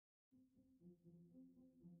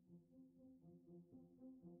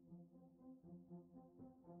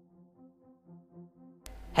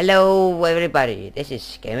Hello everybody, this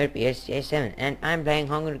is GamerPSJ7 and I'm playing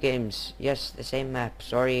Hunger Games. Yes, the same map.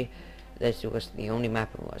 Sorry, this was the only map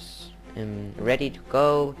I was ready to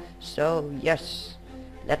go. So yes,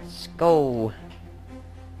 let's go.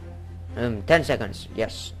 10 seconds.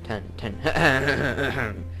 Yes, 10, 10,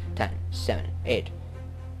 10, 7, 8,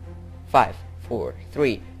 5, 4,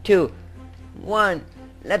 3, 2, 1.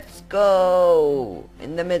 Let's go.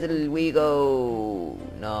 In the middle we go.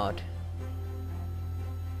 Not.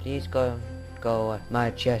 Please go at my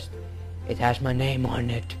chest. It has my name on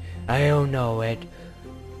it. I don't know it.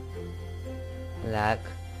 Lag.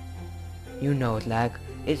 You know it, Lag.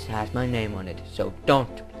 It has my name on it. So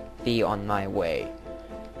don't be on my way.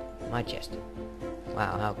 My chest.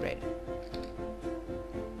 Wow, how great.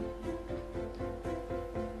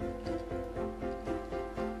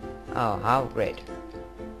 Oh, how great.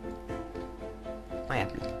 My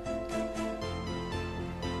apple.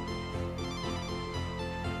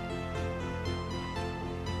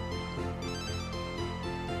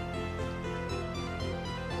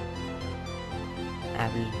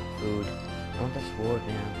 Apple food. I want a sword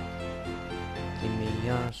now. Give me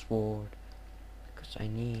a sword. Because I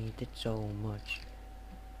need it so much.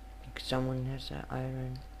 Because someone has an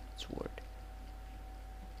iron sword.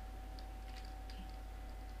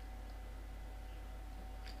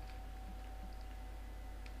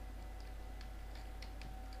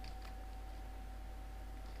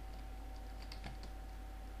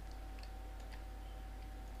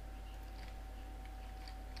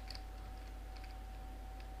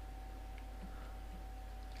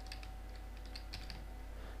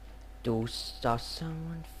 Does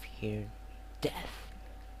someone fear death?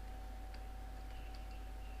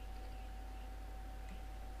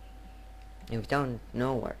 If you don't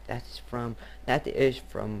know where that's from, that is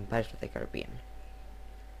from Pirates of the Caribbean.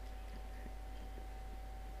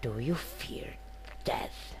 Do you fear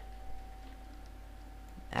death?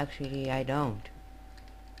 Actually, I don't.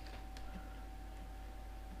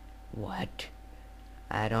 What?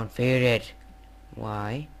 I don't fear it.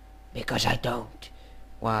 Why? Because I don't.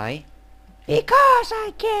 Why? Because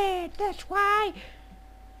I can't, that's why.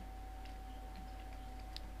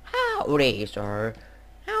 Howdy, sir.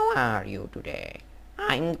 How are you today?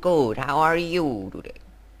 I'm good, how are you today?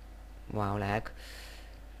 Wow, lag.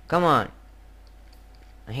 Come on.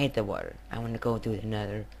 I hate the water. I want to go to the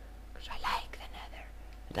nether. Because I like the nether.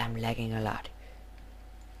 But I'm lagging a lot.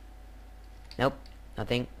 Nope,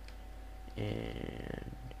 nothing.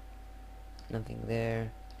 And nothing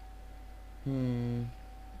there.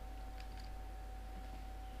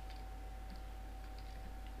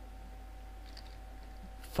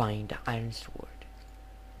 Find iron sword.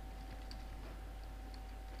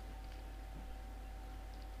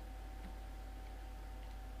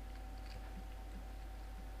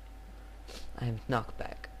 I'm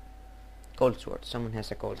knockback. Gold sword. Someone has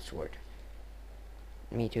a gold sword.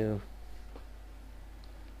 Me too.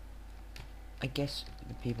 I guess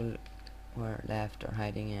the people who are left are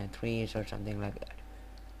hiding in trees or something like that.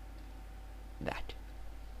 That.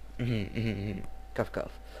 Cough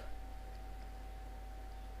cough.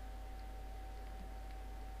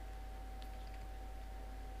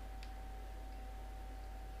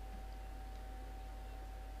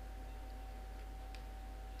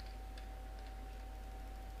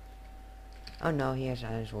 Oh no, he has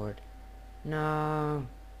iron sword. No.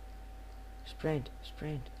 Sprint,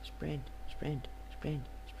 sprint, sprint, sprint, sprint,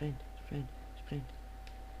 sprint, sprint, sprint.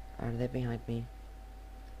 Are they behind me?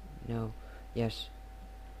 No. Yes.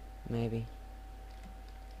 Maybe.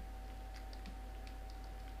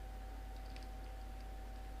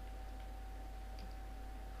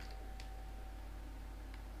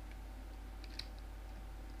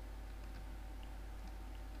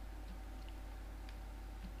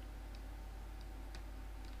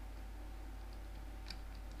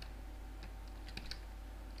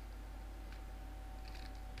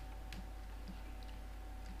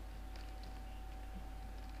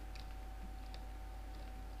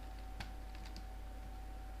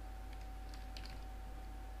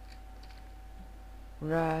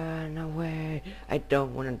 Run away. I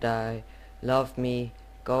don't want to die. Love me.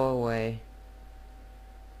 Go away.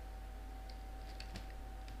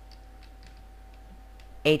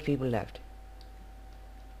 Eight people left.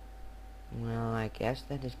 Well, I guess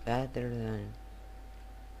that is better than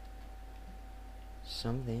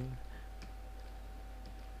something.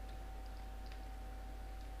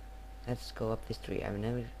 Let's go up this tree.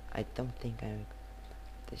 I don't think I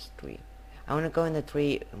this tree. I wanna go in the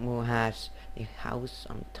tree who has the house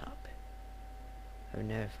on top. I've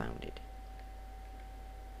never found it.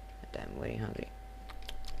 And I'm very hungry.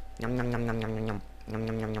 Yum yum yum yum yum yum yum yum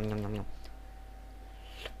yum yum yum yum yum yum.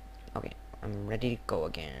 Okay, I'm ready to go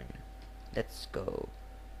again. Let's go.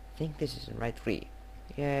 I think this is the right tree.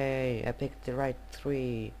 Yay! I picked the right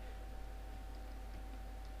tree.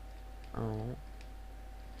 Oh.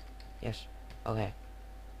 Yes. Okay.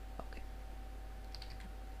 Okay.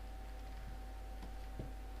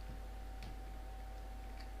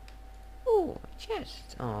 Oh,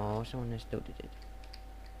 chest. Oh, someone has looted it.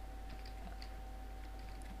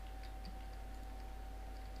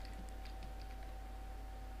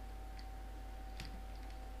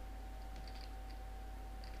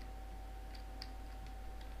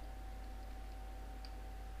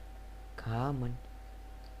 Come on.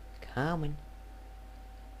 Come on.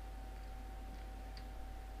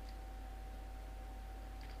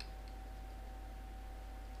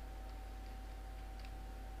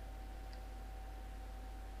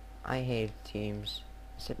 I hate teams,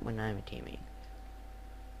 except when I'm teaming.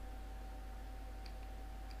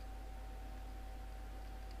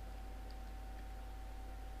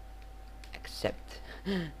 Except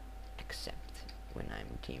when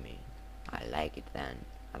I'm teaming. I like it then.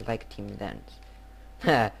 I like team then.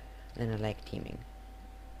 Then I like teaming.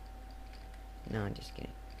 No, I'm just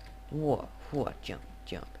kidding. Whoa, whoa, jump,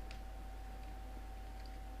 jump.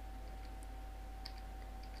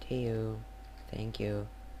 To you. Thank you.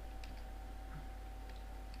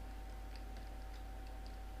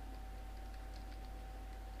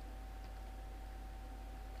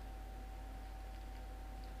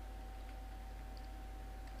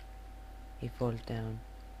 He falls down.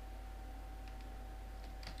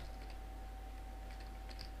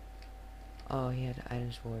 Oh, he had an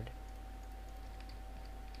iron sword.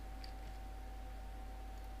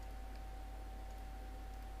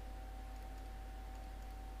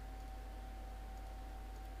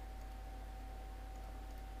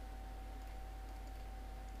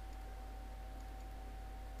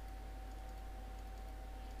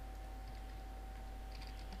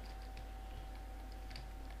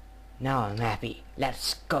 Now I'm happy.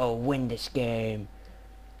 Let's go win this game.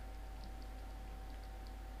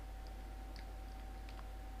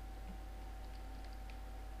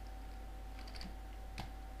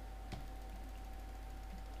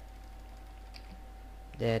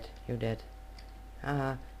 Dead. You're dead.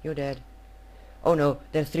 Haha, you're dead. Oh no,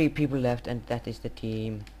 there are 3 people left and that is the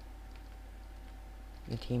team.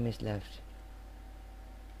 The team is left.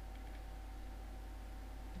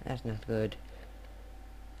 That's not good.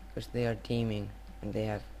 Because they are teaming and they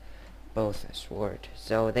have both a sword.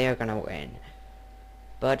 So they are gonna win.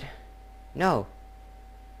 But no.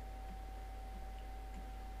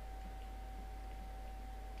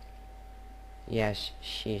 Yes,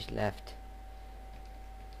 she's left.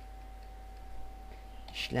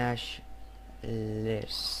 Slash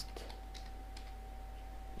list.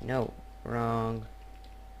 No, wrong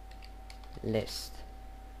list.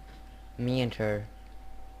 Me and her.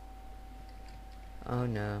 Oh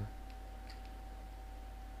no.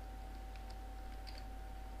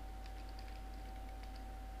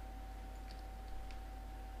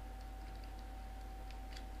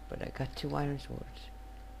 But I got 2 iron swords.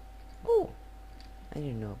 Oh, I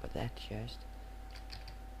didn't know about that chest.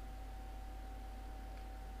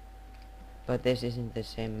 But this isn't the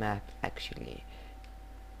same map actually.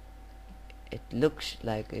 It looks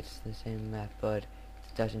like it's the same map, but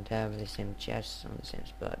it doesn't have the same chests on the same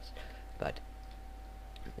spots. But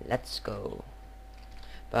let's go.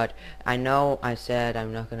 But I know I said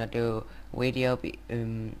I'm not gonna do video.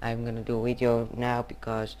 I'm gonna do video now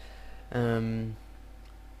because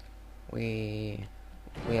we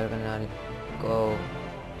are gonna go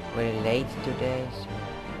very late today. So,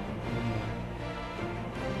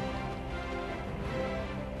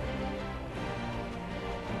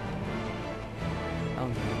 oh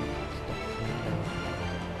no, stop the window.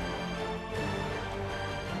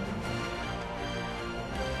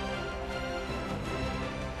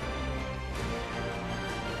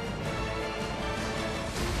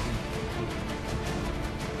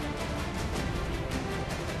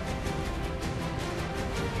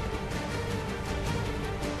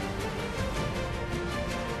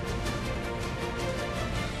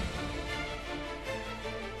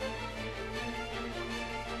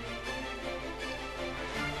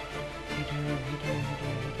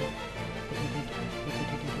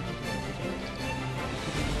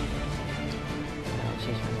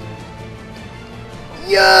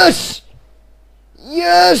 Yes!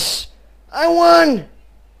 Yes! I won!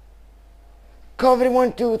 COVID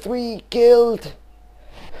 1, 2, 3 killed!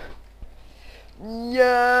 Yes!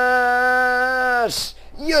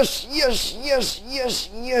 Yes, yes, yes, yes,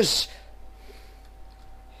 yes!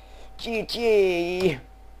 GG!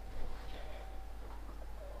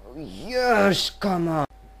 Yes, come on.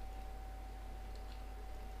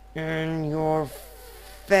 In your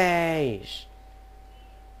face.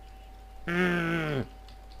 I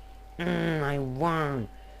won.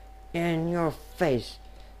 In your face.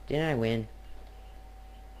 Didn't I win?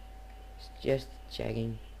 Just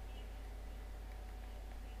checking.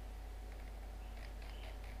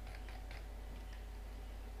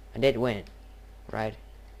 I did win, right?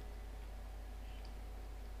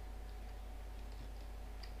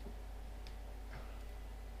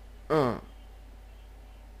 Uh.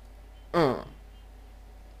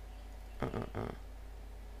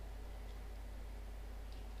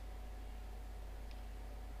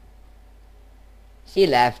 She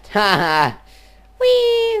left. Haha.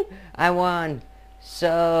 Whee! I won.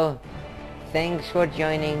 So, thanks for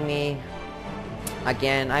joining me.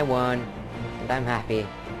 Again, I won. And I'm happy.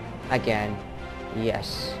 Again.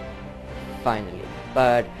 Yes. Finally.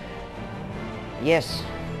 But, yes.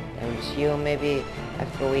 I will see you maybe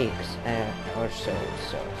after weeks or so.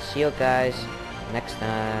 So, see you guys next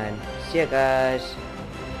time. See you guys.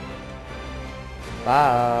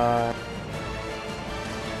 Bye.